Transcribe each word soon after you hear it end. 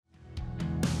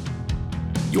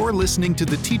You're listening to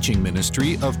the teaching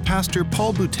ministry of Pastor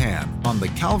Paul Boutin on the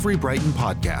Calvary Brighton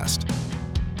podcast.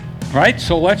 All right,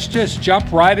 so let's just jump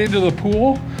right into the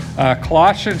pool.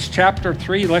 Colossians chapter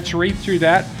 3, let's read through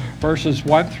that, verses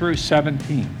 1 through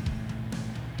 17.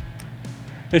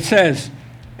 It says,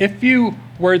 "If you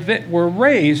were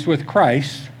raised with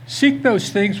Christ, seek those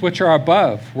things which are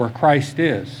above, where Christ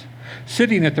is,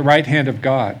 sitting at the right hand of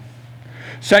God.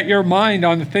 Set your mind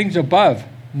on the things above,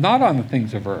 not on the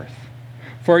things of earth.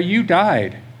 For you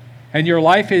died, and your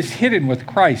life is hidden with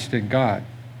Christ in God.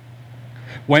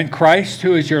 When Christ,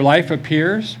 who is your life,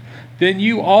 appears, then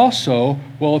you also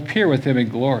will appear with him in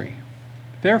glory.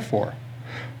 Therefore,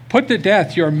 put to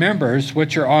death your members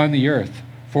which are on the earth,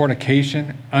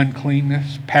 fornication,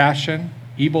 uncleanness, passion,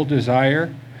 evil desire,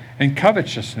 and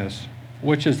covetousness,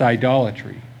 which is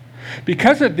idolatry.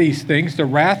 Because of these things, the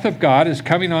wrath of God is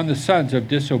coming on the sons of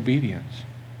disobedience,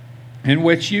 in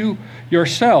which you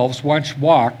yourselves once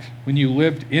walked when you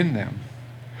lived in them.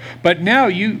 But now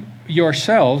you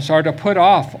yourselves are to put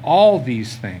off all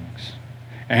these things: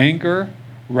 anger,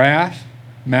 wrath,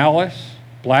 malice,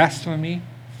 blasphemy,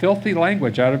 filthy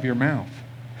language out of your mouth.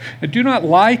 And do not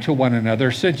lie to one another,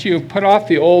 since you have put off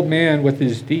the old man with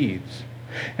his deeds,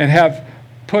 and have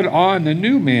put on the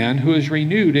new man, who is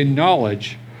renewed in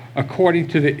knowledge according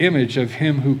to the image of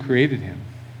him who created him.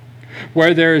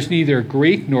 Where there is neither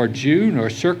Greek nor Jew, nor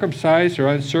circumcised or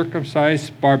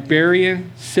uncircumcised,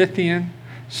 barbarian, Scythian,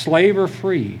 slave or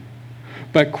free,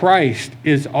 but Christ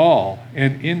is all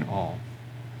and in all.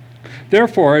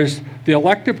 Therefore, as the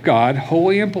elect of God,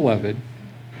 holy and beloved,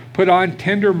 put on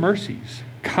tender mercies,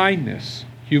 kindness,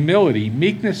 humility,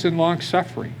 meekness, and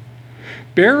long-suffering,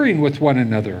 bearing with one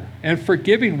another and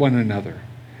forgiving one another.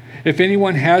 If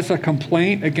anyone has a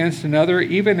complaint against another,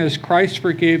 even as Christ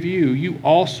forgave you, you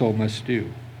also must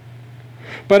do.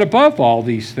 But above all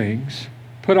these things,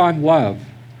 put on love,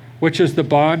 which is the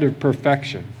bond of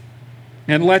perfection.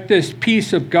 And let this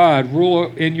peace of God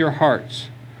rule in your hearts,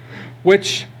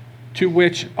 to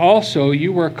which also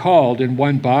you were called in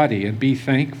one body, and be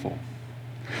thankful.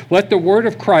 Let the word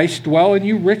of Christ dwell in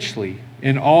you richly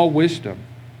in all wisdom,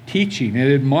 teaching and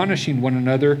admonishing one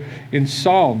another in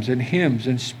psalms and hymns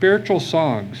and spiritual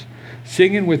songs,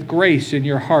 singing with grace in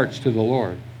your hearts to the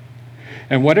Lord.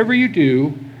 And whatever you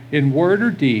do, in word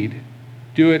or deed,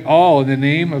 do it all in the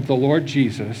name of the Lord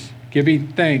Jesus, giving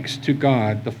thanks to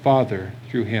God the Father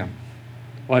through him."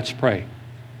 Let's pray.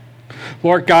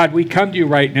 Lord God, we come to you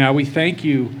right now. We thank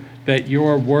you that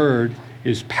your word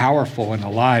is powerful and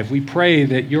alive. We pray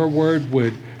that your word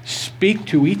would speak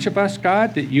to each of us,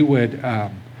 God, that you would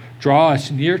draw us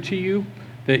near to you,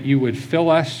 that you would fill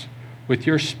us with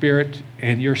your Spirit,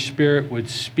 and your Spirit would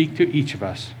speak to each of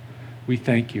us. We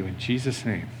thank you in Jesus'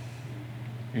 name.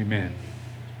 Amen.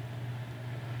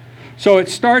 So it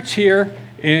starts here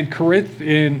in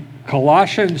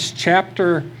Colossians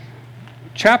chapter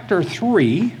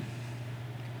 3,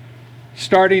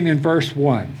 starting in verse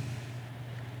 1.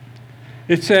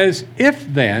 It says,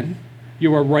 "If then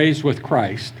you are raised with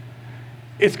Christ."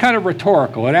 It's kind of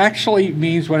rhetorical. It actually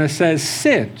means, when it says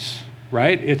since,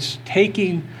 right? It's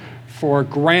taking for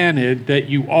granted that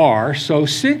you are. So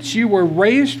since you were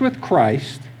raised with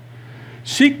Christ,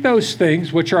 seek those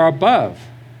things which are above,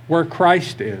 where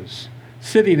Christ is,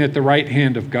 sitting at the right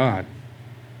hand of God.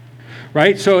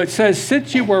 Right? So it says,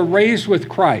 since you were raised with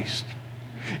Christ.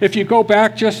 If you go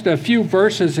back just a few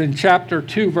verses in chapter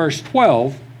 2, verse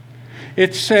 12,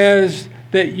 it says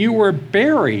that you were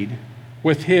buried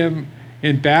with him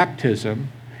in baptism,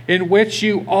 in which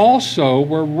you also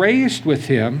were raised with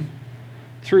him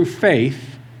through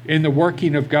faith in the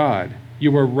working of God. Who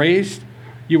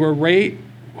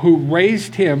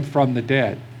raised him from the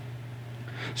dead.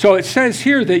 So it says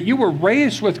here that you were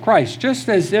raised with Christ, just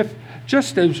as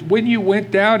when you went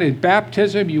down in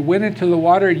baptism, you went into the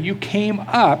water and you came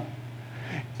up,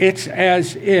 it's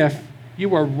as if you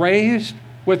were raised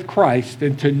with Christ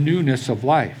into newness of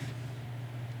life.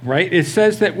 Right? It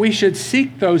says that we should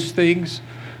seek those things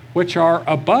which are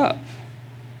above,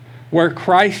 where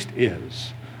Christ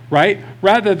is, right?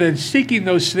 Rather than seeking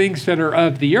those things that are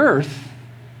of the earth,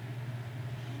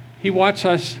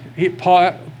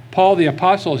 Paul the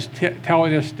Apostle is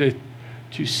telling us to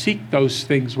seek those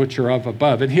things which are of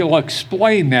above. And he'll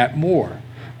explain that more,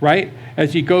 right?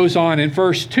 As he goes on in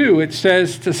verse 2, it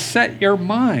says to set your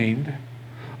mind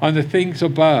on the things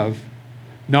above,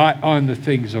 not on the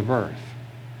things of earth.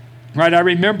 Right, I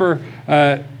remember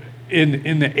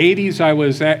in the 80s, I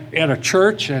was at a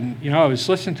church, and I was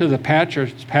listening to the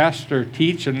pastor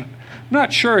teach, and I'm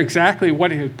not sure exactly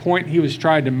what point he was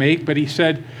trying to make, but he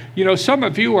said, some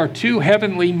of you are too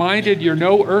heavenly minded, you're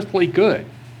no earthly good.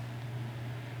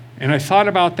 And I thought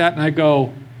about that and I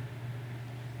go,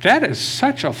 that is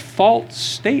such a false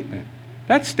statement.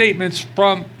 That statement's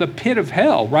from the pit of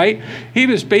hell, right? It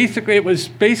was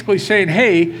basically saying,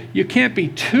 hey, you can't be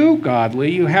too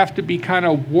godly. You have to be kind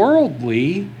of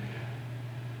worldly.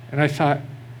 And I thought,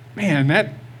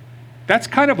 man, that's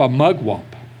kind of a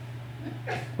mugwump,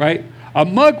 right? A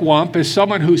mugwump is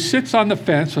someone who sits on the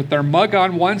fence with their mug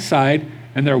on one side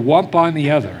and their wump on the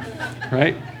other,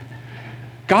 right?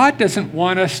 God doesn't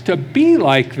want us to be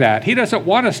like that. He doesn't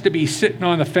want us to be sitting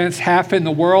on the fence half in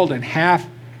the world and half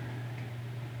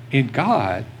in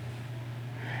God.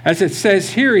 As it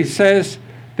says here, he says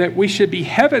that we should be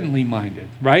heavenly minded,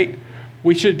 right?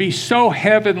 We should be so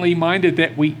heavenly minded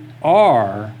that we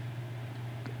are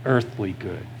earthly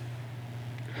good,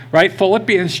 right?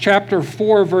 Philippians chapter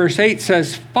 4, verse 8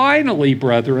 says, finally,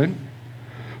 brethren,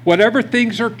 whatever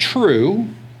things are true,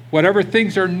 whatever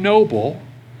things are noble,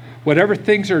 whatever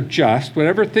things are just,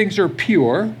 whatever things are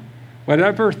pure,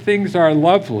 whatever things are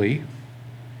lovely,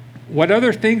 what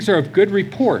other things are of good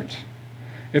report,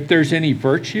 if there's any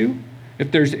virtue,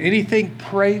 if there's anything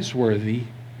praiseworthy,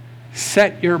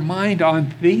 set your mind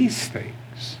on these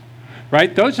things,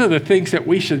 right? Those are the things that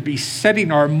we should be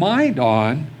setting our mind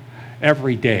on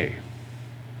every day.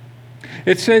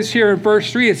 It says here in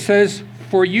verse 3, it says,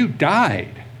 for you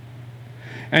died,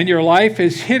 and your life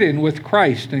is hidden with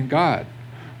Christ in God,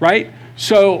 right?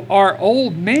 So our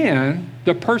old man,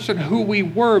 the person who we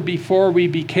were before we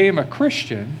became a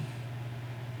Christian,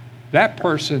 that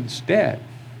person's dead,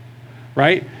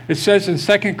 right? It says in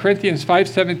 2 Corinthians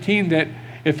 5:17 that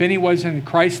if anyone's in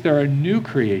Christ, they're a new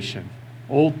creation.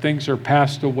 Old things are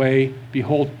passed away.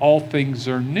 Behold, all things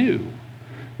are new,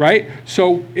 right?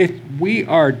 So if we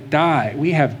have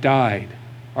died.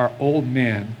 Our old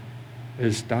man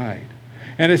has died.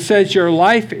 And it says your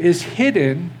life is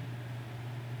hidden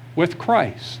with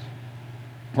Christ,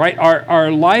 right?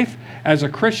 Our life as a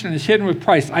Christian is hidden with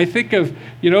Christ. I think of,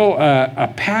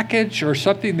 a package or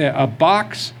something, a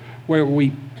box where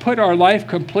we put our life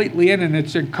completely in and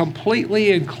it's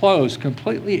completely enclosed,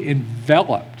 completely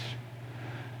enveloped.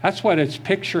 That's what it's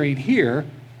picturing here,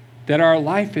 that our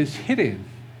life is hidden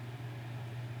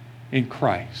in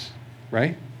Christ,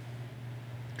 right?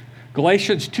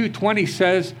 Galatians 2:20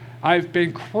 says, I've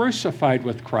been crucified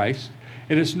with Christ.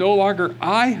 It is no longer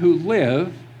I who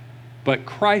live, but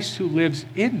Christ who lives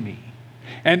in me.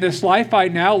 And this life I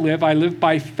now live, I live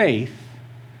by faith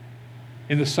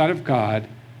in the Son of God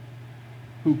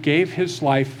who gave his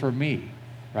life for me,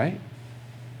 right?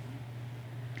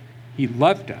 He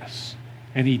loved us,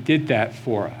 and he did that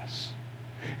for us.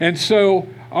 And so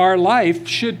our life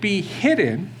should be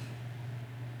hidden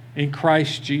in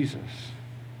Christ Jesus.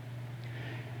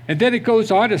 And then it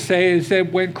goes on to say is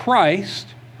that when Christ,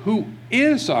 who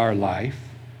is our life,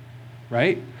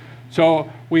 right?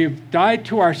 So we've died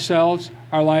to ourselves.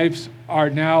 Our lives are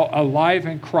now alive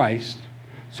in Christ.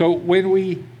 So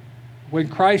when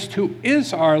Christ, who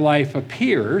is our life,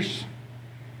 appears,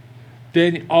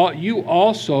 then you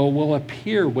also will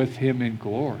appear with him in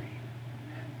glory,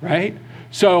 right?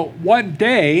 So one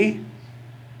day,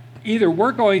 either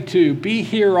we're going to be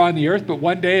here on the earth, but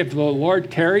one day if the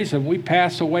Lord tarries and we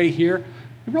pass away here,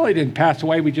 we really didn't pass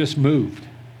away, we just moved,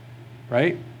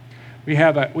 right? We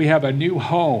have a new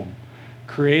home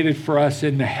created for us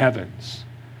in the heavens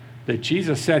that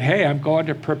Jesus said, hey, I'm going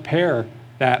to prepare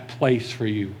that place for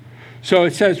you. So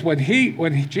it says when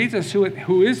Jesus,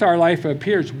 who is our life,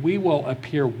 appears, we will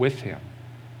appear with him.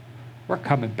 We're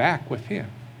coming back with him.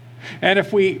 And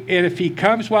if he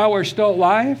comes while we're still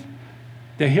alive,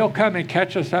 then he'll come and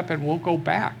catch us up and we'll go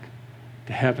back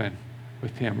to heaven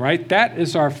with him, right? That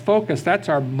is our focus. That's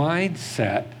our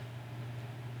mindset.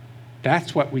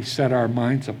 That's what we set our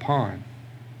minds upon.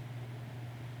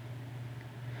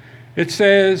 It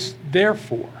says,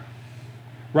 therefore,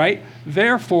 right?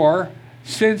 Therefore,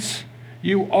 since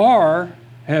you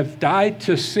have died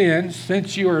to sin,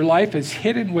 since your life is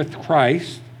hidden with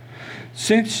Christ,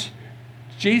 since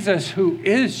Jesus, who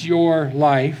is your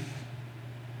life,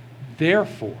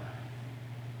 therefore,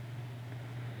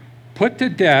 put to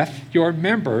death your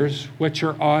members which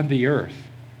are on the earth: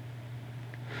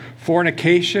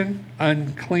 fornication,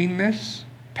 uncleanness,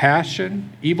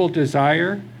 passion, evil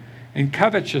desire, and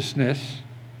covetousness,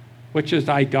 which is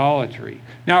idolatry.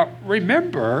 Now,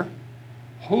 remember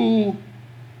who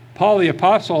Paul the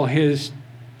Apostle is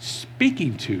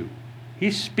speaking to.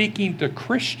 He's speaking to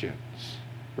Christians,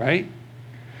 right?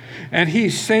 And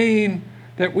he's saying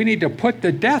that we need to put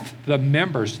to death the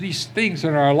members, these things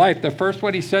in our life. The first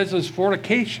one he says is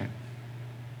fornication.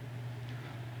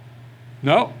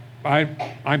 No,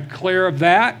 I'm clear of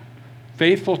that.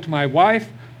 Faithful to my wife,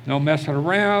 no messing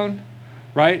around.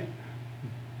 right?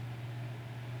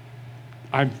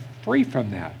 I'm free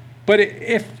from that. But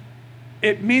if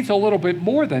it means a little bit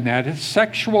more than that, it's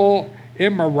sexual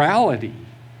immorality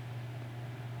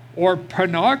or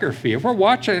pornography. If we're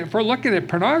looking at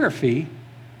pornography,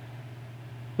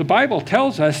 the Bible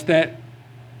tells us that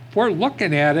if we're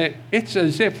looking at it, it's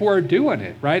as if we're doing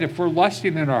it, right? If we're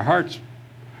lusting in our hearts,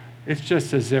 it's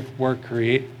just as if we're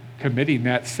committing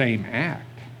that same act,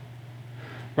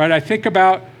 right? I think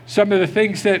about some of the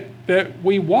things that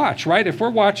we watch, right? If we're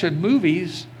watching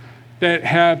movies that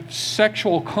have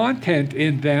sexual content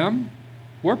in them,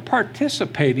 we're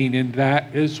participating in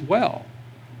that as well.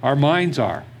 Our minds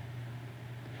are.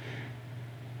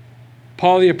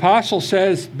 Paul the Apostle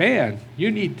says, man, you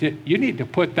need to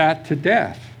put that to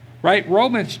death, right?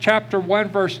 Romans chapter 1,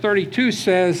 verse 32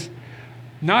 says,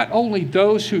 not only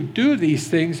those who do these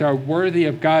things are worthy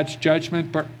of God's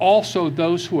judgment, but also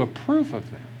those who approve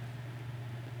of them.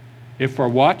 If we're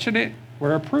watching it,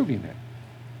 we're approving it.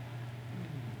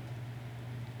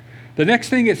 The next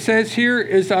thing it says here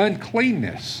is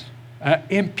uncleanness,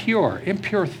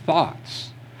 impure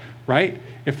thoughts, right?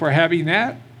 If we're having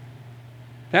that,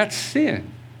 that's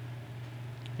sin,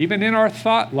 even in our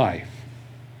thought life.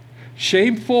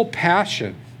 Shameful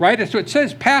passion, right? So it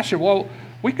says passion. Well,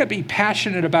 we could be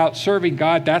passionate about serving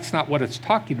God. That's not what it's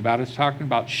talking about. It's talking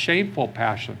about shameful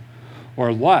passion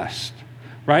or lust,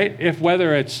 right?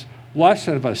 Whether it's lust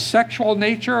of a sexual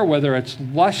nature or whether it's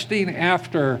lusting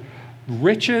after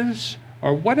riches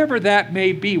or whatever that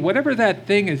may be, whatever that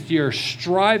thing is you're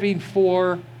striving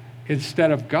for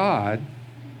instead of God,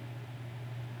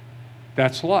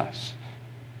 that's lust.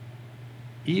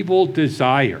 Evil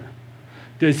desire.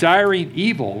 Desiring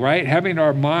evil, right? Having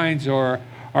our minds or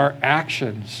our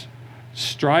actions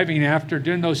striving after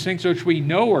doing those things which we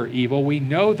know are evil. We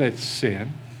know that's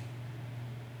sin.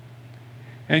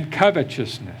 And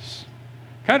covetousness.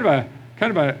 Kind of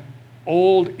a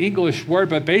old English word,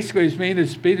 but basically it's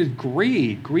means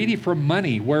greed, greedy for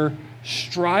money. We're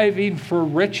striving for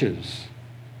riches.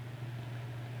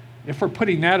 If we're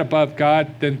putting that above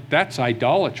God, then that's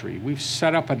idolatry. We've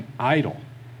set up an idol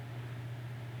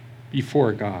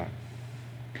before God.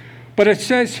 But it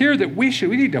says here that we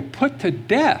need to put to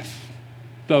death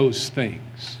those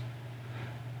things.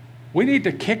 We need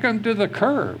to kick them to the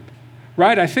curb,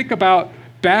 right? I think about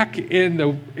back in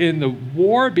the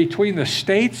war between the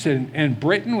States and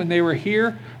Britain when they were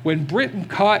here. When Britain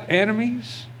caught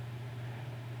enemies,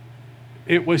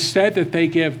 it was said that they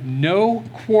give no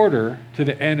quarter to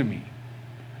the enemy.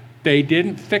 They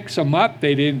didn't fix them up.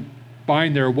 They didn't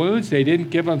bind their wounds. They didn't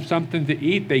give them something to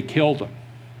eat. They killed them.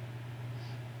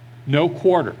 No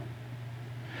quarter.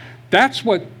 That's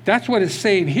what it's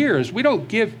saying here is we don't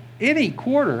give any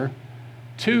quarter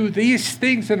to these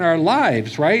things in our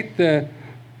lives, right?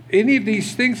 Any of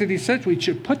these things that he says, we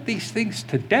should put these things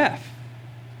to death.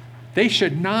 They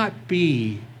should not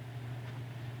be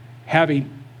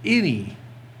having any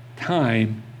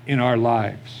time in our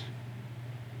lives.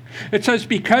 It says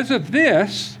because of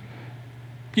these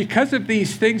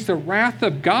things, the wrath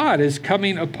of God is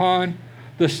coming upon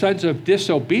the sons of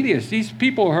disobedience. These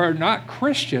people who are not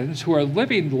Christians, who are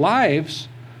living lives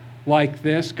like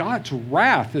this, God's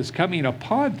wrath is coming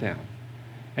upon them.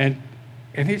 And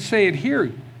he's saying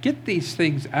here, get these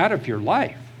things out of your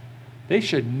life. They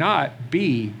should not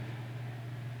be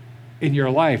in your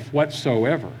life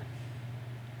whatsoever.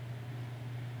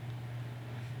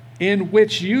 In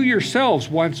which you yourselves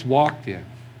once walked in,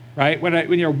 right?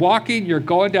 When you're walking, you're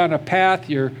going down a path,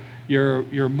 you're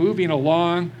moving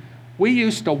along. We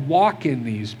used to walk in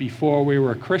these before we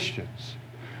were Christians.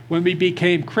 When we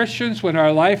became Christians, when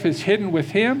our life is hidden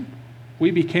with Him, we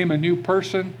became a new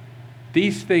person.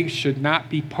 These things should not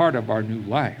be part of our new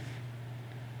life.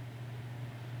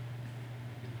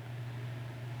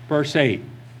 Verse 8,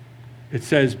 it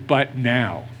says, but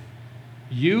now,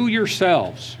 you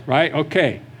yourselves, right?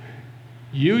 Okay,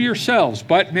 you yourselves,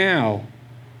 but now,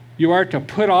 you are to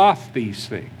put off these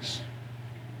things.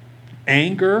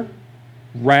 Anger,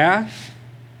 wrath,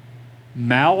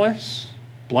 malice,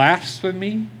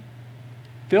 blasphemy,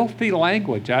 filthy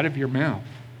language out of your mouth.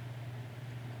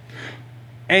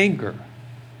 Anger,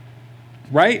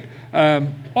 right?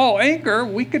 Anger,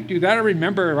 we could do that. I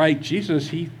remember, right, Jesus,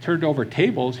 he turned over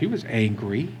tables. He was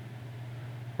angry,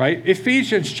 right?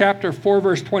 Ephesians chapter 4,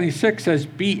 verse 26 says,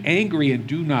 be angry and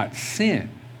do not sin.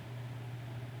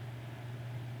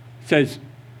 It says,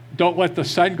 don't let the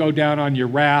sun go down on your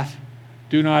wrath.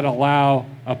 Do not allow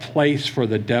a place for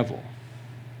the devil.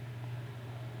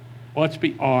 Let's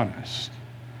be honest.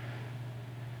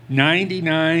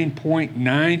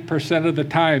 99.9% of the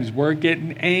times we're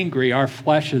getting angry, our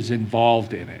flesh is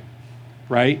involved in it,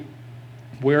 right?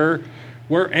 we're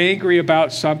angry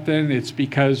about something, it's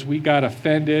because we got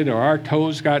offended or our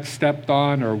toes got stepped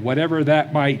on or whatever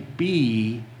that might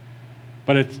be,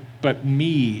 but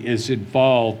me is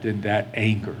involved in that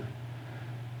anger.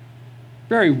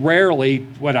 Very rarely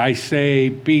would I say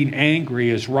being angry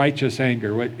is righteous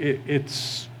anger.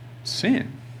 It's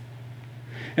sin.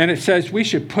 And it says we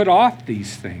should put off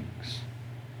these things.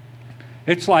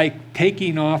 It's like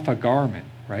taking off a garment,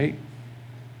 right?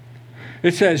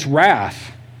 It says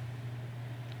wrath.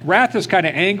 Wrath is kind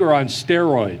of anger on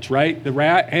steroids, right? The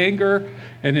anger,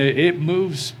 and it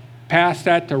moves past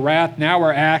that to wrath. Now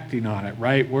we're acting on it,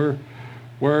 right?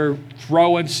 We're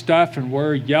throwing stuff and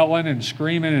we're yelling and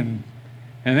screaming,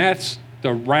 and that's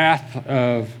the wrath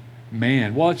of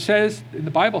man. Well, it says,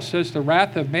 the Bible says the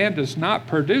wrath of man does not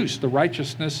produce the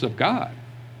righteousness of God.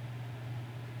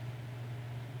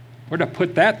 We're to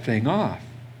put that thing off.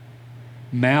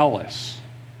 Malice.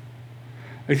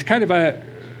 It's kind of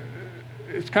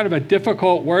a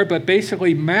difficult word, but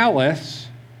basically malice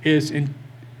is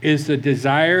the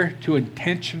desire to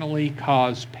intentionally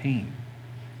cause pain.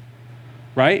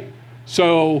 Right?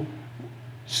 So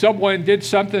someone did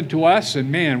something to us, and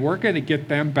man, we're going to get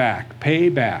them back.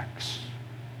 Paybacks.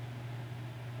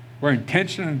 We're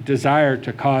intentional desire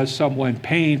to cause someone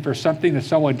pain for something that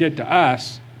someone did to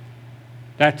us.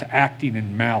 That's acting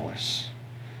in malice.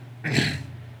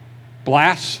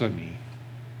 Blasphemy.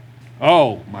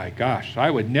 Oh my gosh, I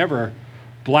would never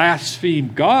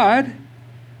blaspheme God.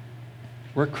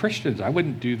 We're Christians. I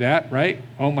wouldn't do that, right?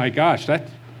 Oh my gosh, that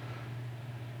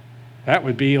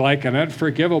would be like an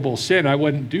unforgivable sin. I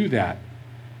wouldn't do that.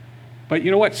 But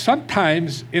you know what?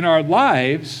 Sometimes in our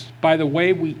lives, by the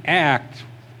way we act,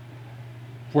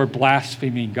 we're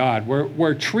blaspheming God.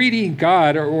 We're treating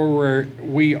God, or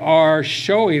we are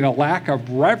showing a lack of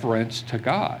reverence to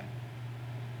God.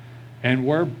 And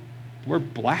we're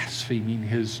blaspheming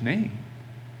his name.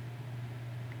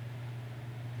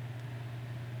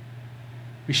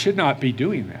 We should not be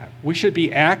doing that. We should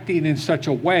be acting in such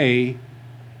a way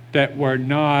that we're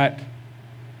not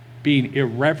being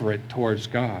irreverent towards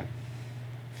God.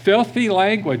 Filthy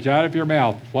language out of your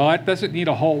mouth. Well, that doesn't need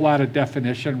a whole lot of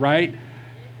definition, right?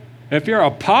 If you're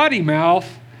a potty mouth,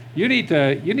 you need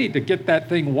to get that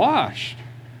thing washed,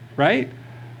 right?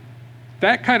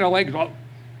 That kind of language. Well,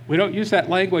 we don't use that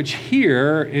language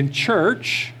here in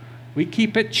church. We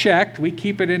keep it checked. We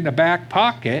keep it in the back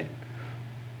pocket.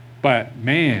 But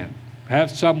man,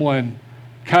 have someone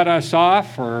cut us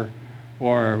off or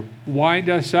wind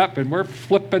us up, and we're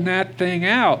flipping that thing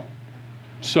out,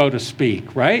 so to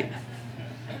speak, right?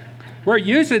 We're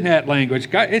using that language.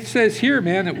 God, it says here,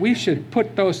 man, that we should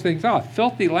put those things off.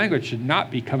 Filthy language should not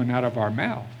be coming out of our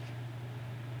mouth.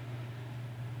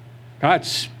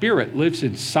 God's Spirit lives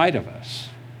inside of us,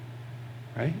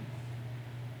 right?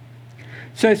 It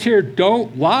says here,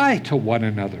 don't lie to one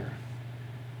another.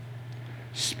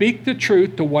 Speak the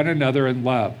truth to one another in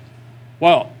love.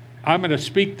 Well, I'm going to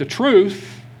speak the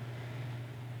truth,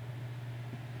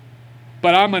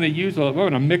 but I'm going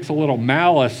to mix a little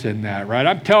malice in that, right?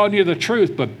 I'm telling you the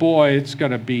truth, but boy, it's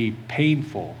going to be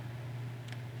painful.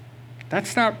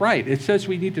 That's not right. It says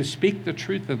we need to speak the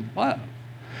truth in love.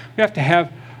 We have to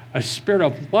have a spirit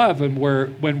of love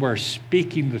when we're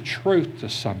speaking the truth to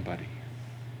somebody.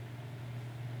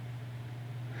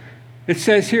 It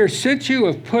says here, since you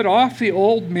have put off the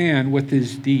old man with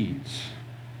his deeds.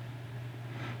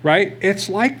 Right? It's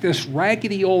like this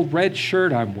raggedy old red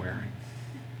shirt I'm wearing.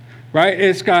 Right?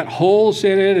 It's got holes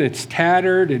in it. It's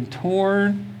tattered and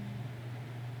torn.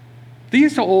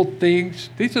 These are old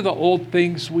things. These are the old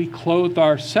things we clothe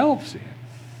ourselves in.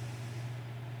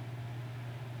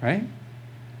 Right?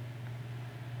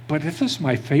 But this is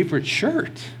my favorite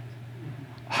shirt.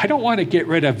 I don't want to get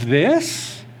rid of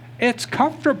this. It's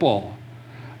comfortable.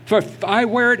 I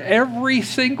wear it every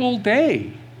single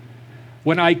day.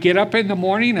 When I get up in the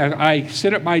morning, I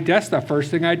sit at my desk, the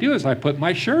first thing I do is I put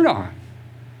my shirt on.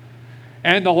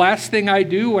 And the last thing I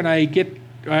do when I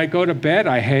go to bed,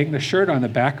 I hang the shirt on the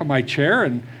back of my chair,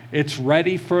 and it's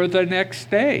ready for the next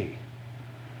day.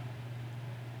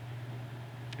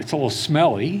 It's a little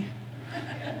smelly.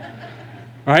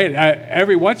 Right?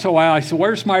 Every once in a while, I say,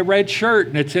 where's my red shirt?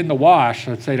 And it's in the wash.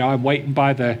 Let's say, I'm waiting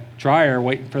by the dryer,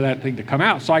 waiting for that thing to come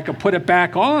out so I can put it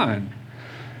back on.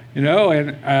 You know,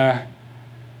 and a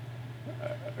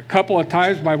couple of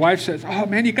times my wife says, oh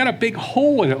man, you got a big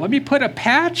hole in it. Let me put a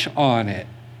patch on it.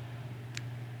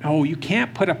 No, you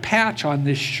can't put a patch on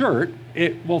this shirt.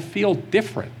 It will feel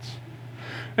different.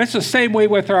 It's the same way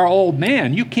with our old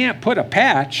man. You can't put a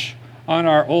patch on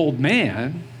our old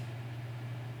man.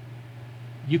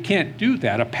 You can't do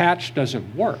that. A patch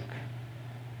doesn't work.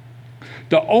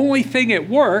 The only thing it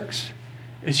works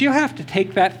is you have to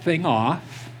take that thing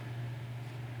off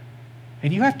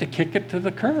and you have to kick it to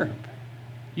the curb.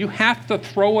 You have to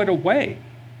throw it away.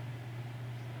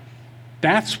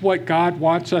 That's what God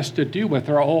wants us to do with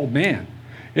our old man.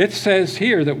 It says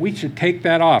here that we should take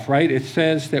that off, right? It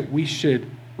says that we should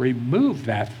remove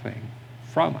that thing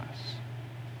from us.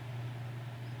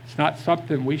 It's not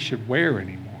something we should wear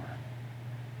anymore.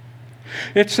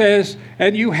 It says,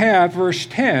 and you have, verse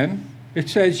 10, it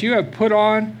says, you have put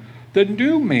on the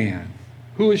new man,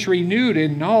 who is renewed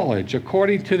in knowledge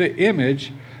according to the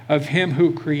image of him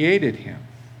who created him.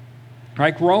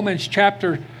 Like Romans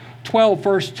chapter 12,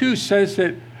 verse 2 says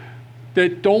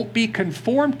that don't be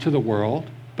conformed to the world,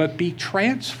 but be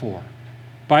transformed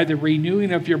by the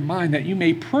renewing of your mind, that you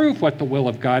may prove what the will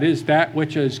of God is, that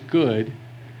which is good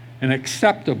and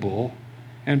acceptable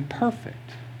and perfect.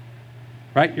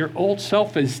 Right? Your old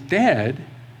self is dead.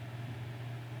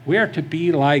 We are to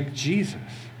be like Jesus.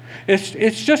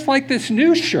 It's just like this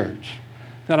new shirt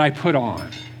that I put on.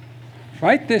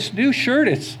 Right? This new shirt,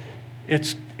 it's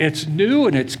new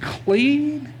and it's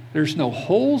clean. There's no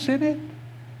holes in it.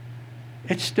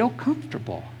 It's still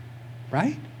comfortable.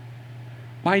 Right?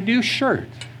 My new shirt.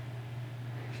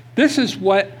 This is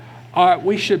what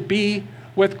we should be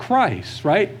with Christ,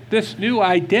 right? This new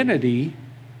identity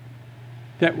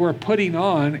that we're putting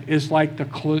on is like the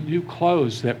new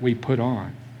clothes that we put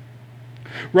on.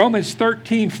 Romans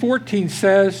 13:14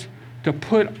 says to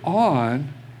put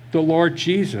on the Lord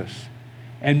Jesus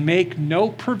and make no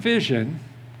provision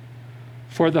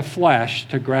for the flesh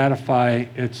to gratify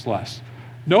its lust.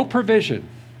 No provision.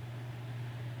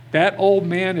 That old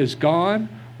man is gone.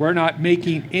 We're not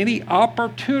making any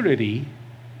opportunity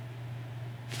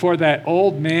for that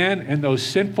old man and those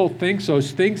sinful things,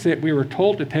 those things that we were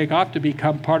told to take off, to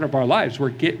become part of our lives. We're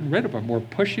getting rid of them. We're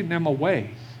pushing them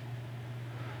away.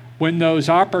 When those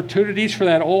opportunities for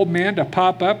that old man to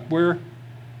pop up, we're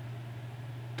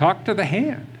talk to the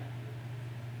hand,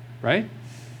 right?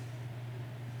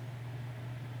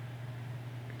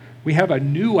 We have a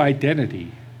new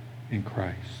identity in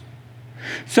Christ.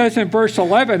 It says in verse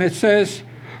 11, it says,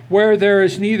 where there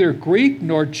is neither Greek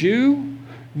nor Jew,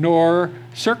 nor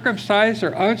circumcised or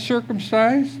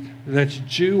uncircumcised, that's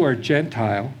Jew or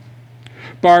Gentile,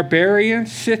 barbarian,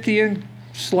 Scythian,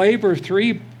 slave or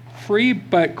free,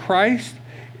 but Christ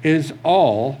is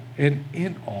all and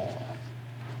in all.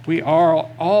 We are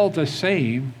all the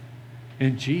same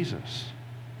in Jesus,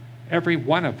 every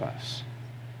one of us.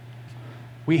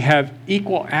 We have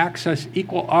equal access,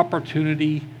 equal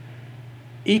opportunity,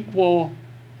 equal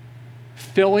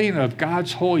filling of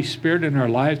God's Holy Spirit in our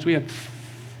lives. We have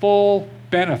full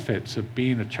benefits of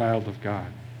being a child of God.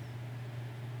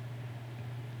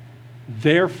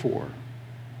 Therefore,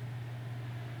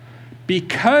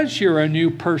 because you're a new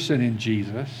person in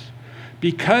Jesus,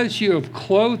 because you have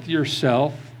clothed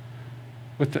yourself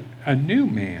with a new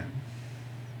man,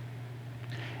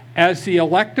 as the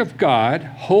elect of God,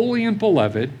 holy and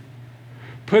beloved,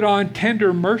 put on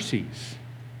tender mercies,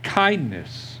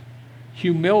 kindness,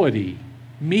 humility,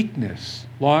 meekness,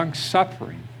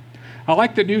 long-suffering. I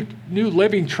like the New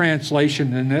Living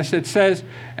Translation in this. It says,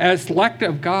 as elect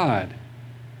of God,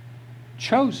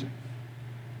 chosen.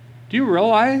 Do you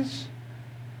realize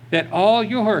that all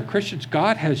you who are Christians,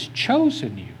 God has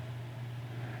chosen you?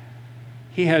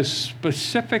 He has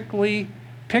specifically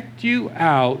picked you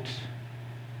out.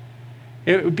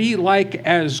 It would be like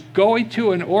as going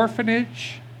to an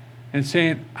orphanage and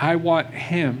saying, I want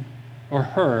him or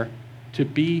her to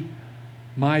be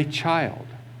my child.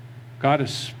 God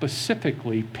has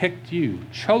specifically picked you,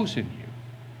 chosen you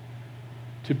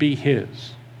to be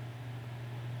his.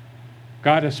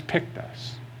 God has picked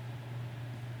us.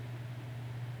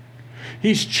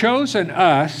 He's chosen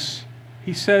us,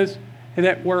 he says,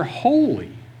 that we're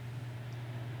holy.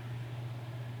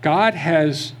 God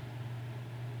has,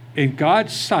 in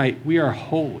God's sight, we are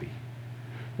holy.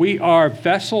 We are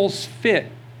vessels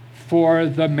fit for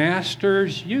the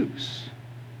master's use.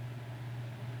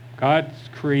 God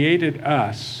created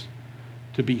us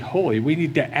to be holy. We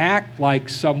need to act like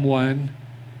someone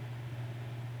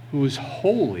who is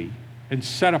holy and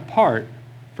set apart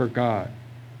for God.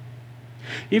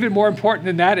 Even more important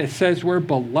than that, it says we're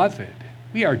beloved.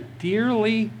 We are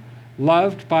dearly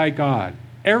loved by God.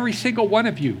 Every single one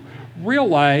of you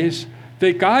realize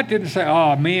that God didn't say,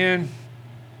 oh man,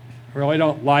 I really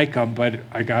don't like them, but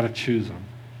I got to choose them.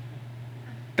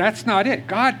 That's not it.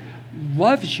 God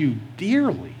loves you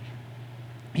dearly.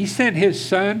 He sent his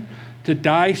son to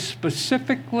die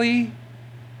specifically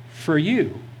for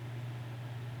you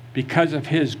because of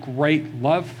his great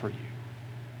love for you.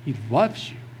 He loves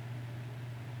you.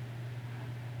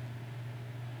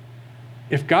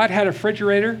 if God had a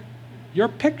refrigerator, your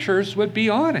pictures would be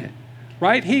on it,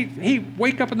 right? He'd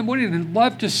wake up in the morning and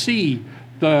love to see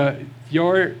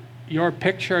your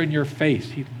picture and your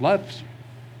face. He loves you.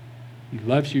 He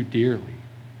loves you dearly.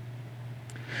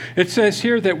 It says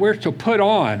here that we're to put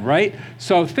on, right?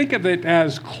 So think of it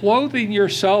as clothing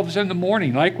yourselves in the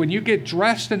morning. Like when you get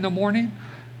dressed in the morning,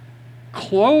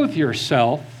 clothe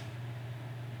yourself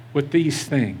with these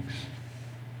things.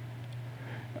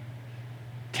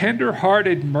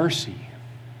 Tender-hearted mercy,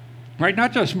 right?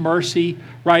 Not just mercy,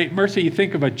 right? Mercy, you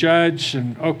think of a judge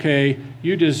and, okay,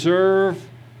 you deserve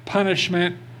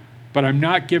punishment, but I'm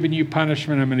not giving you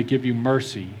punishment, I'm going to give you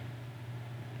mercy.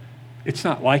 It's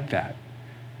not like that.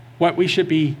 What we should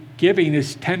be giving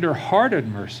is tender-hearted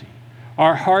mercy.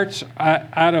 Our hearts,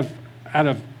 out of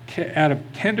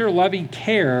tender, loving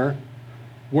care,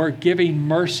 we're giving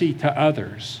mercy to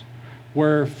others.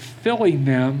 We're filling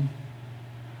them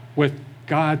with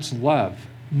God's love,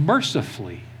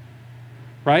 mercifully,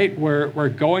 right? We're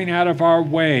going out of our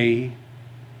way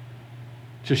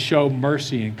to show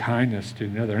mercy and kindness to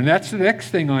another. And that's the next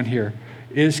thing on here,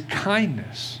 is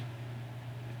kindness,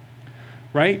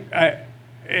 right?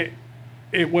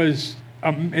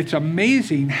 It's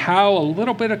amazing how a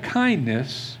little bit of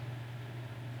kindness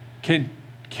can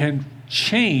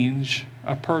change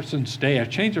a person's day,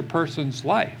 change a person's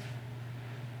life.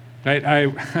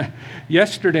 Right?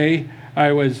 Yesterday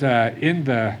I was in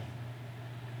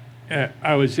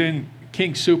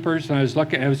King Soopers, and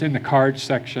I was in the cards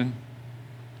section,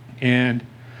 and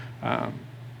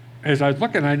as I was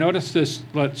looking, I noticed this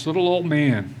little old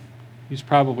man. He's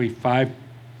probably 5'4",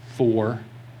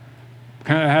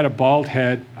 kind of had a bald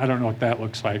head. I don't know what that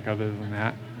looks like other than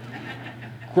that.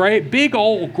 Big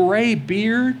old gray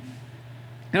beard.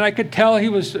 And I could tell he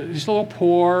was just a little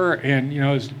poor and,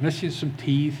 was missing some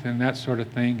teeth and that sort of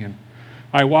thing. And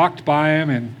I walked by him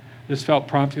and just felt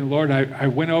prompting the Lord. I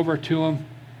went over to him.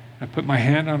 I put my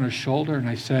hand on his shoulder and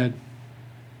I said,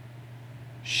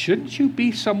 "Shouldn't you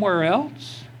be somewhere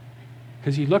else?"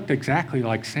 Because he looked exactly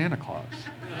like Santa Claus.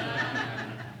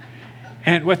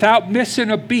 And without missing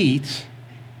a beat,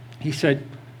 he said,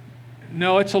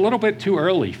 "No, it's a little bit too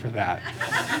early for that."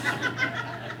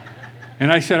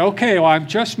 And I said, "Okay, well, I'm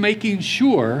just making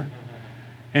sure."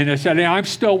 And I said, "Hey, I'm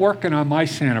still working on my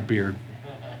Santa beard."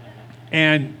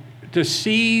 And to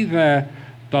see the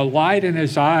light in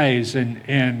his eyes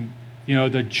and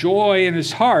the joy in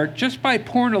his heart, just by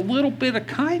pouring a little bit of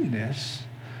kindness,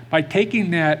 by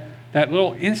taking that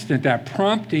little instant, that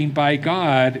prompting by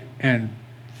God, and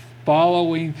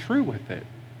following through with it.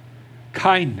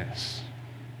 Kindness.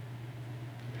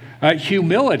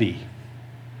 Humility.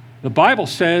 The Bible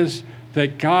says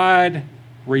that God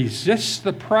resists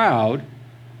the proud,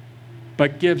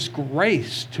 but gives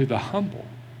grace to the humble.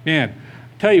 Man,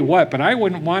 tell you what, but I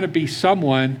wouldn't want to be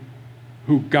someone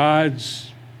who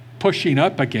God's pushing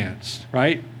up against,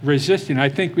 right? Resisting. I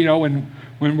think, when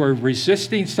we're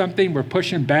resisting something, we're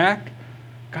pushing back.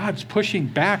 God's pushing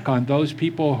back on those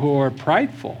people who are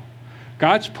prideful.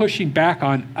 God's pushing back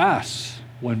on us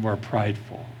when we're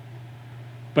prideful,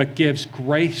 but gives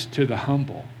grace to the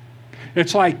humble.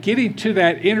 It's like getting to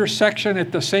that intersection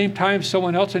at the same time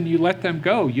someone else, and you let them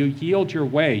go. You yield your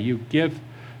way. You give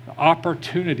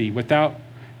opportunity without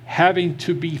having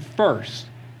to be first,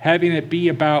 having it be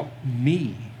about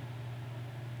me.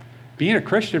 Being a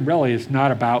Christian really is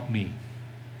not about me.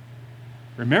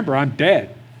 Remember, I'm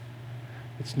dead.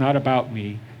 It's not about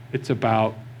me. It's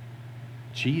about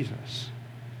Jesus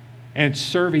and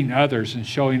serving others and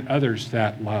showing others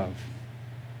that love.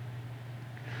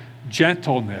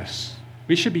 Gentleness.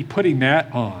 We should be putting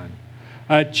that on.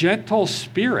 A gentle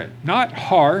spirit, not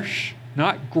harsh,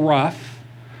 not gruff,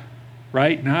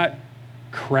 right? Not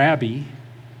crabby,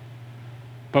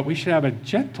 but we should have a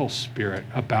gentle spirit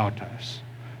about us,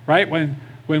 right? When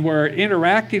we're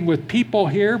interacting with people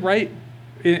here, right,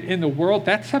 in the world,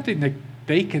 that's something that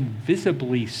they can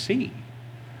visibly see.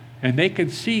 And they can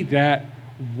see that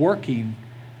working.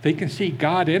 They can see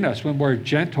God in us when we're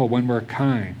gentle, when we're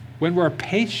kind, when we're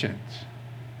patient.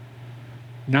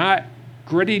 Not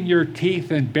gritting your teeth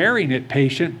and bearing it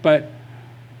patient, but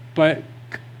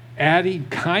adding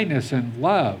kindness and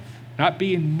love. Not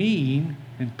being mean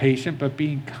and patient, but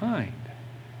being kind.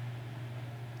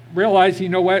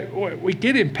 Realizing, we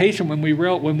get impatient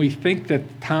when we think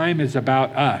that time is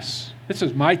about us. This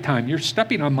is my time. You're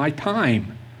stepping on my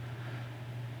time.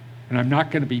 And I'm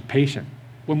not going to be patient.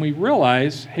 When we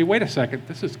realize, hey, wait a second,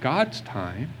 this is God's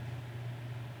time,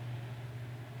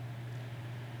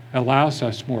 it allows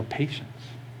us more patience.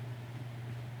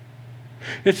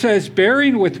 It says,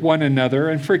 bearing with one another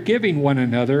and forgiving one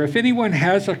another. If anyone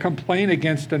has a complaint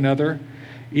against another,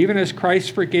 even as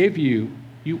Christ forgave you,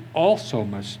 you also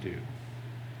must do.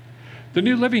 The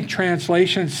New Living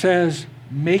Translation says,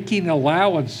 making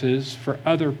allowances for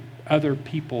other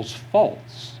people's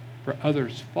faults, for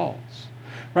others' faults.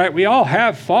 Right? We all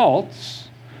have faults.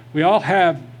 We all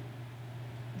have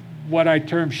what I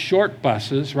term short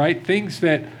buses, right? Things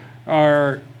that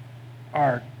are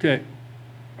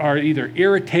either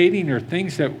irritating or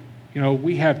things that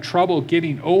we have trouble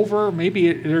getting over.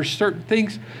 Maybe there's certain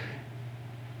things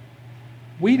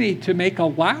we need to make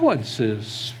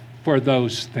allowances for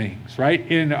those things, right?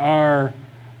 In our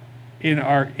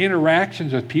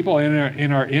interactions with people,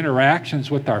 in our interactions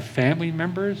with our family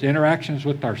members, interactions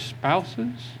with our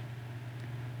spouses,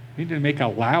 we need to make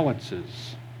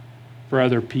allowances for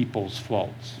other people's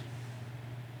faults.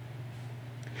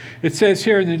 It says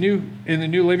here in the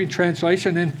New Living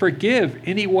Translation, and forgive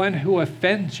anyone who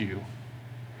offends you.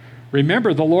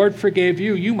 Remember, the Lord forgave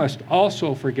you, you must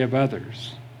also forgive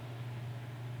others.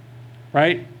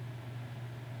 Right?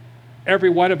 Every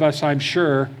one of us, I'm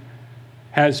sure,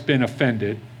 has been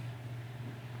offended.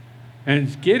 And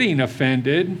is getting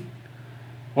offended,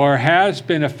 or has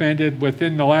been offended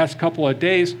within the last couple of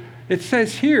days. It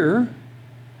says here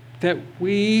that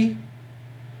we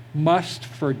must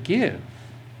forgive.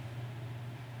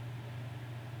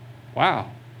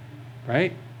 Wow,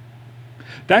 right?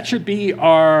 That should be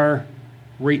our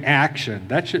reaction.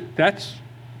 That's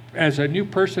as a new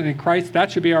person in Christ,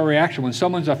 that should be our reaction. When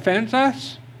someone offends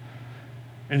us,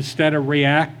 instead of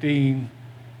reacting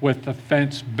with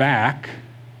offense back,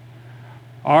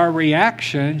 our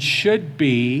reaction should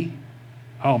be,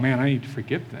 oh man, I need to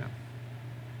forgive them.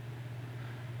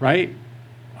 Right?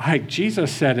 Like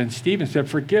Jesus said, and Stephen said,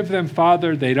 forgive them,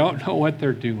 Father, they don't know what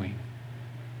they're doing.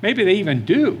 Maybe they even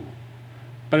do,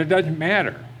 but it doesn't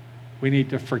matter. We need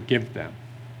to forgive them.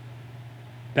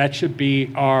 That should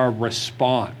be our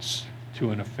response to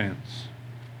an offense.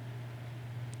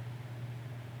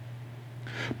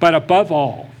 But above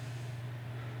all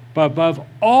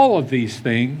of these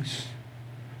things,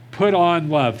 put on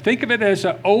love. Think of it as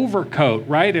an overcoat,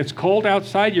 right? It's cold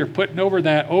outside. You're putting over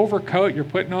that overcoat. You're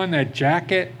putting on that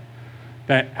jacket,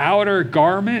 that outer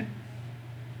garment.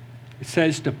 It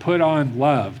says to put on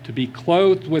love, to be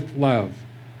clothed with love,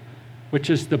 which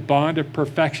is the bond of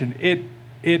perfection.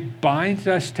 It binds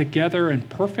us together in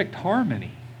perfect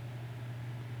harmony.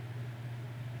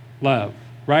 Love,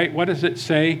 right? What does it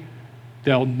say?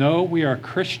 They'll know we are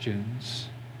Christians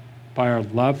by our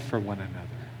love for one another.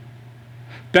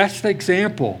 Best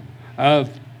example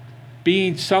of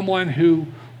being someone who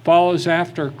follows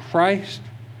after Christ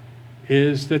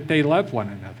is that they love one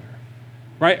another,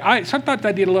 right? Sometimes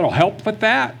I need a little help with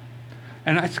that,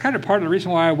 and it's kind of part of the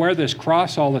reason why I wear this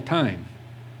cross all the time.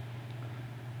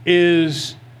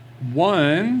 Is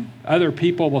one, other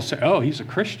people will say, oh, he's a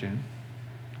Christian.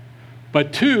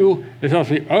 But two, is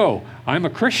also, oh, I'm a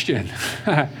Christian.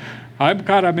 I've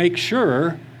got to make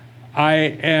sure I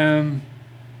am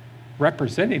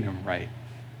representing him right?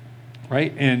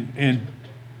 And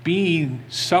being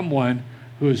someone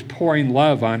who is pouring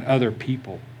love on other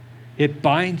people. It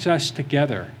binds us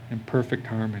together in perfect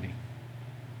harmony.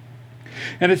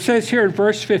 And it says here in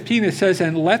verse 15, it says,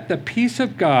 and let the peace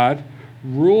of God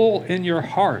rule in your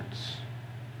hearts.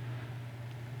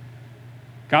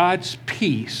 God's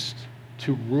peace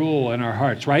to rule in our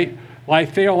hearts, right? I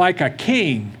feel like a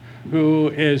king who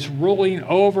is ruling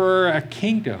over a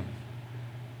kingdom.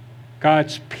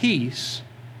 God's peace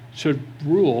should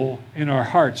rule in our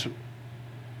hearts.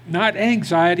 Not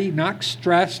anxiety, not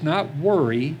stress, not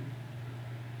worry,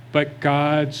 but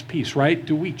God's peace, right?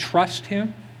 Do we trust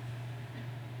him?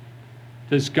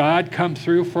 Does God come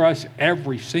through for us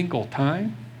every single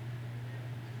time?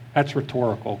 That's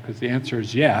rhetorical because the answer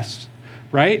is yes,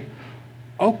 right?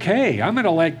 Okay, I'm going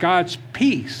to let God's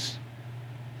peace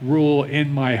rule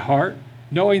in my heart,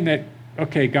 knowing that,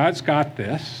 okay, God's got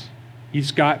this.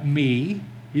 He's got me.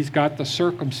 He's got the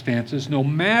circumstances. No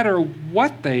matter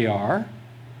what they are,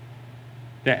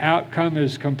 the outcome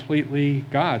is completely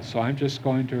God. So I'm just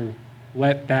going to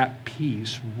let that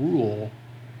peace rule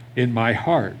in my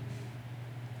heart.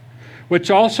 Which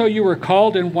also you were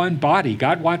called in one body.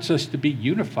 God wants us to be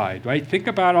unified, right? Think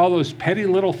about all those petty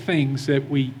little things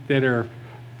that are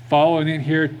falling in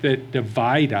here that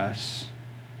divide us.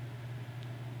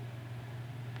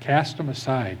 Cast them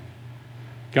aside.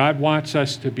 God wants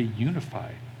us to be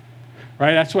unified,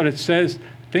 right? That's what it says.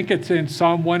 I think it's in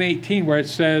Psalm 118 where it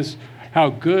says how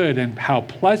good and how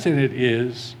pleasant it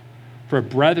is for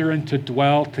brethren to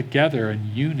dwell together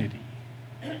in unity.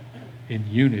 In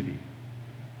unity.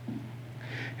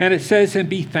 And it says, and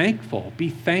be thankful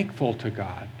to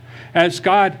God. As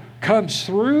God comes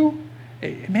through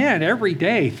man, every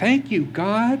day, thank you,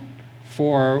 God,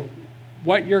 for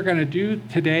what you're going to do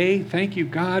today. Thank you,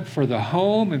 God, for the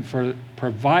home and for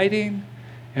providing.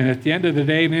 And at the end of the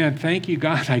day, man, thank you,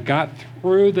 God, I got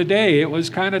through the day. It was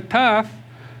kind of tough,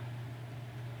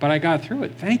 but I got through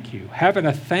it. Thank you. Having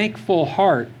a thankful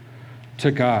heart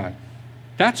to God.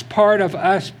 That's part of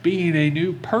us being a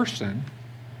new person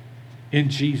in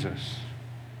Jesus.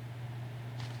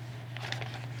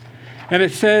 And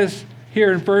it says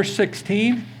here in verse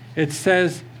 16, it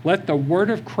says, let the word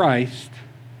of Christ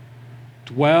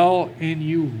dwell in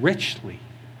you richly.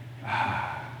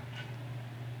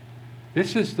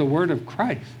 This is the word of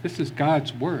Christ. This is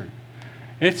God's word.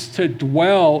 It's to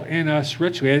dwell in us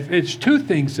richly. It's two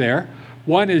things there.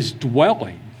 One is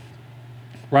dwelling,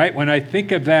 right? When I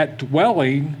think of that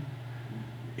dwelling,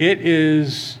 it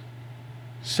is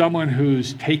someone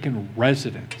who's taken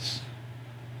residence.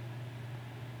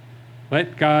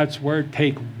 Let God's word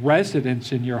take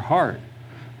residence in your heart,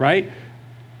 right?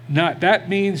 That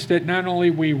means that not only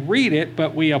we read it,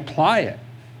 but we apply it.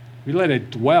 We let it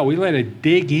dwell. We let it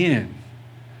dig in,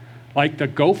 like the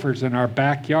gophers in our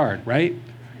backyard, right?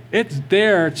 It's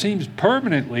there. It seems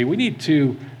permanently. We need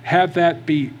to have that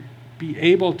be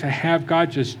able to have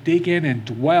God just dig in and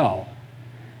dwell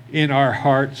in our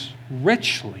hearts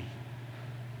richly.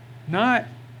 Not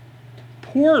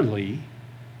poorly,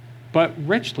 but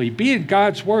richly. Be in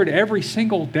God's word every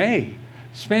single day.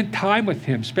 Spend time with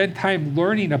him. Spend time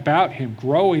learning about him,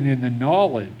 growing in the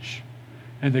knowledge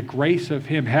and the grace of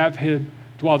him. Have him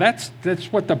dwell. That's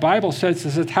what the Bible says.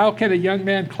 It says, how can a young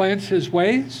man cleanse his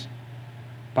ways?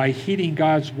 By heeding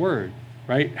God's word,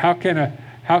 right? How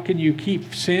can you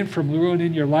keep sin from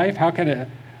ruining your life?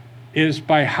 Is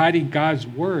by hiding God's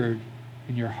word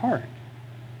in your heart.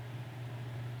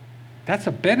 That's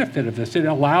a benefit of this. It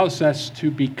allows us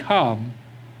to become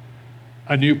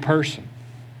a new person.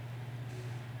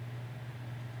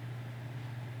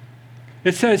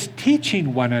 It says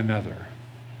teaching one another.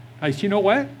 You know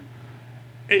what?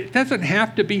 It doesn't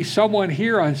have to be someone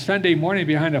here on Sunday morning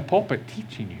behind a pulpit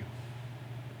teaching you.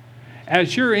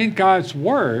 As you're in God's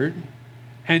word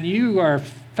and you are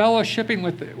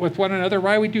fellowshipping with one another,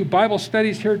 right? We do Bible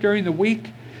studies here during the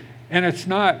week, and it's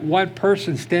not one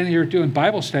person standing here doing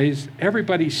Bible studies.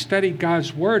 Everybody studied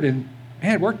God's word, and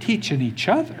man, we're teaching each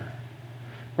other,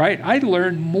 right? I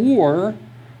learn more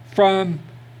from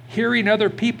hearing other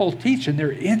people teach and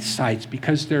their insights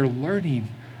because they're learning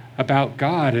about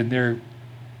God, and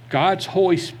God's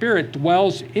Holy Spirit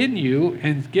dwells in you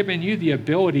and giving you the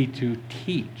ability to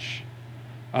teach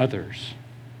others.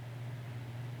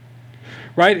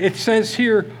 Right? It says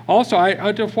here also,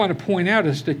 I just want to point out,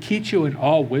 is to teach you in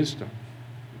all wisdom.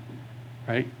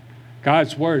 Right?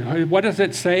 God's word. What does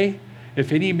it say?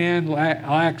 If any man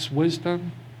lacks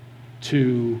wisdom,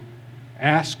 to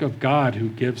ask of God who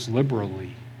gives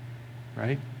liberally.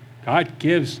 Right? God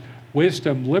gives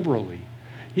wisdom liberally.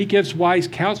 He gives wise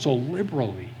counsel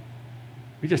liberally.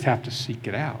 We just have to seek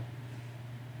it out.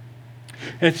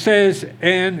 It says,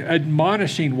 and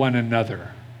admonishing one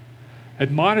another.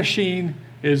 Admonishing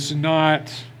is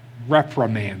not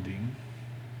reprimanding.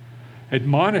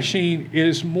 Admonishing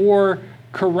is more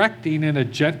correcting in a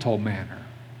gentle manner.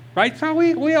 Right? So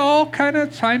we all kind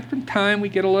of, time from time, we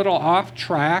get a little off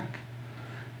track.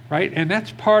 Right? And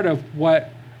that's part of what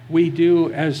we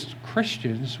do as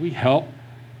Christians. We help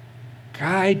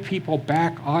guide people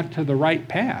back onto the right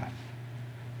path.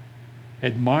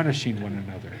 Admonishing one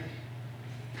another.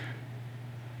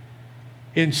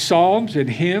 In psalms and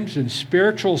hymns and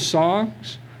spiritual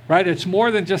songs, right? It's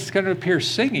more than just going to appear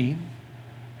singing.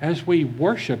 As we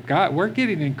worship God, we're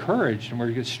getting encouraged and we're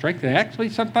getting strengthened. Actually,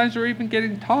 sometimes we're even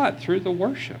getting taught through the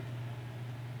worship.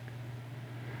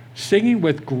 Singing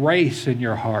with grace in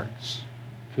your hearts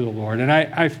to the Lord. And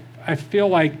I feel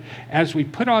like as we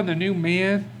put on the new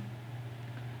man,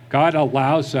 God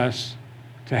allows us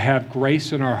to have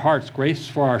grace in our hearts, grace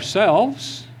for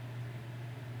ourselves.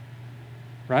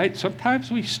 Right?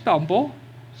 Sometimes we stumble.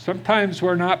 Sometimes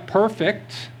we're not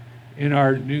perfect in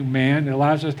our new man. It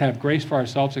allows us to have grace for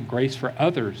ourselves and grace for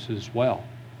others as well.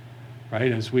 Right?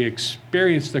 As we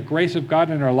experience the grace of God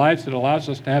in our lives, it allows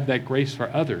us to have that grace for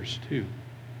others too.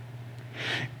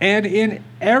 And in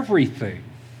everything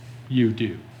you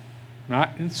do,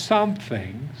 not in some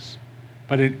things,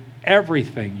 but in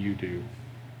everything you do,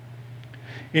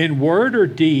 in word or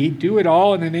deed, do it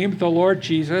all in the name of the Lord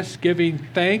Jesus, giving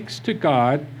thanks to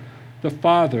God the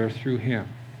Father through him.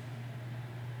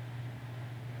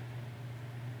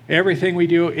 Everything we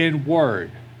do in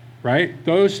word, right?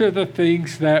 Those are the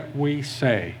things that we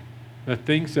say, the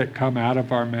things that come out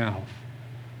of our mouth.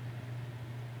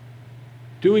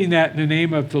 doing that in the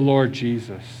name of the Lord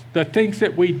Jesus. The things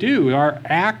that we do, our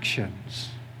actions,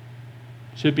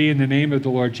 should be in the name of the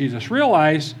Lord Jesus.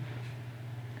 Realize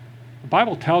the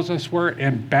Bible tells us we're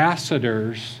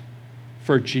ambassadors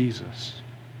for Jesus.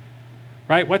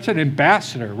 Right? What's an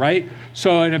ambassador, right?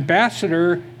 So an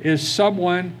ambassador is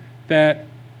someone that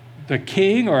the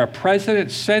king or a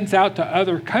president sends out to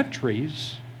other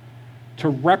countries to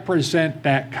represent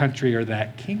that country or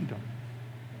that kingdom.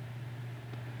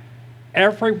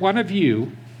 Every one of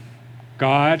you,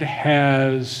 God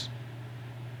has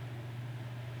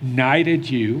knighted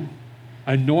you,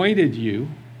 anointed you,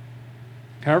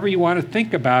 however you want to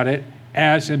think about it,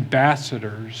 as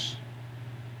ambassadors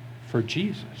for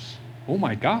Jesus. Oh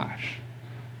my gosh,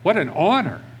 what an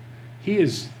honor. He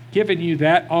has given you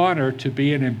that honor to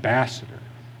be an ambassador.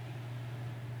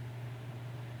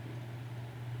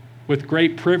 With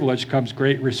great privilege comes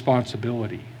great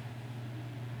responsibility,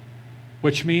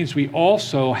 which means we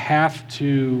also have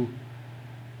to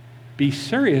be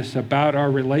serious about our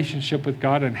relationship with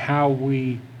God and how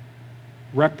we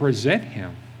represent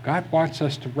Him. God wants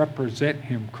us to represent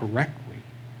Him correctly.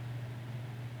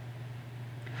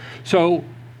 So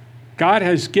God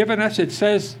has given us, it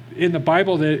says in the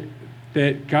Bible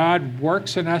that God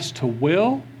works in us to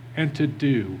will and to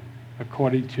do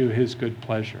according to His good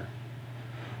pleasure.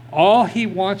 All He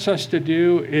wants us to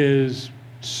do is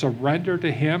surrender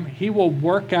to Him. He will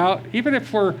work out, even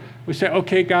if we say,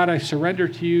 okay, God, I surrender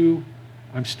to you.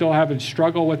 I'm still having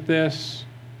struggle with this,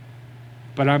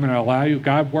 but I'm going to allow you.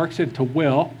 God works into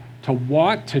will, to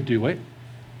want to do it,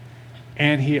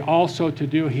 and He also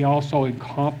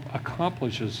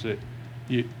accomplishes it.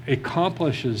 He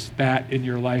accomplishes that in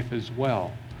your life as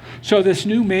well. So this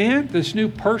new man, this new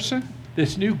person,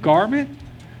 this new garment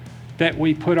that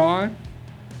we put on,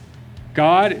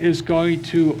 God is going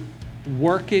to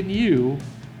work in you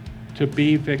to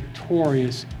be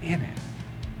victorious in it.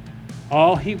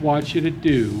 All He wants you to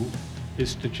do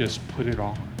is to just put it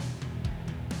on.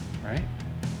 Right?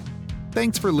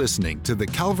 Thanks for listening to the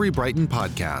Calvary Brighton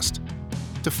podcast.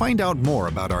 To find out more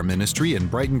about our ministry in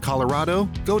Brighton, Colorado,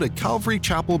 go to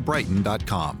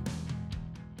calvarychapelbrighton.com.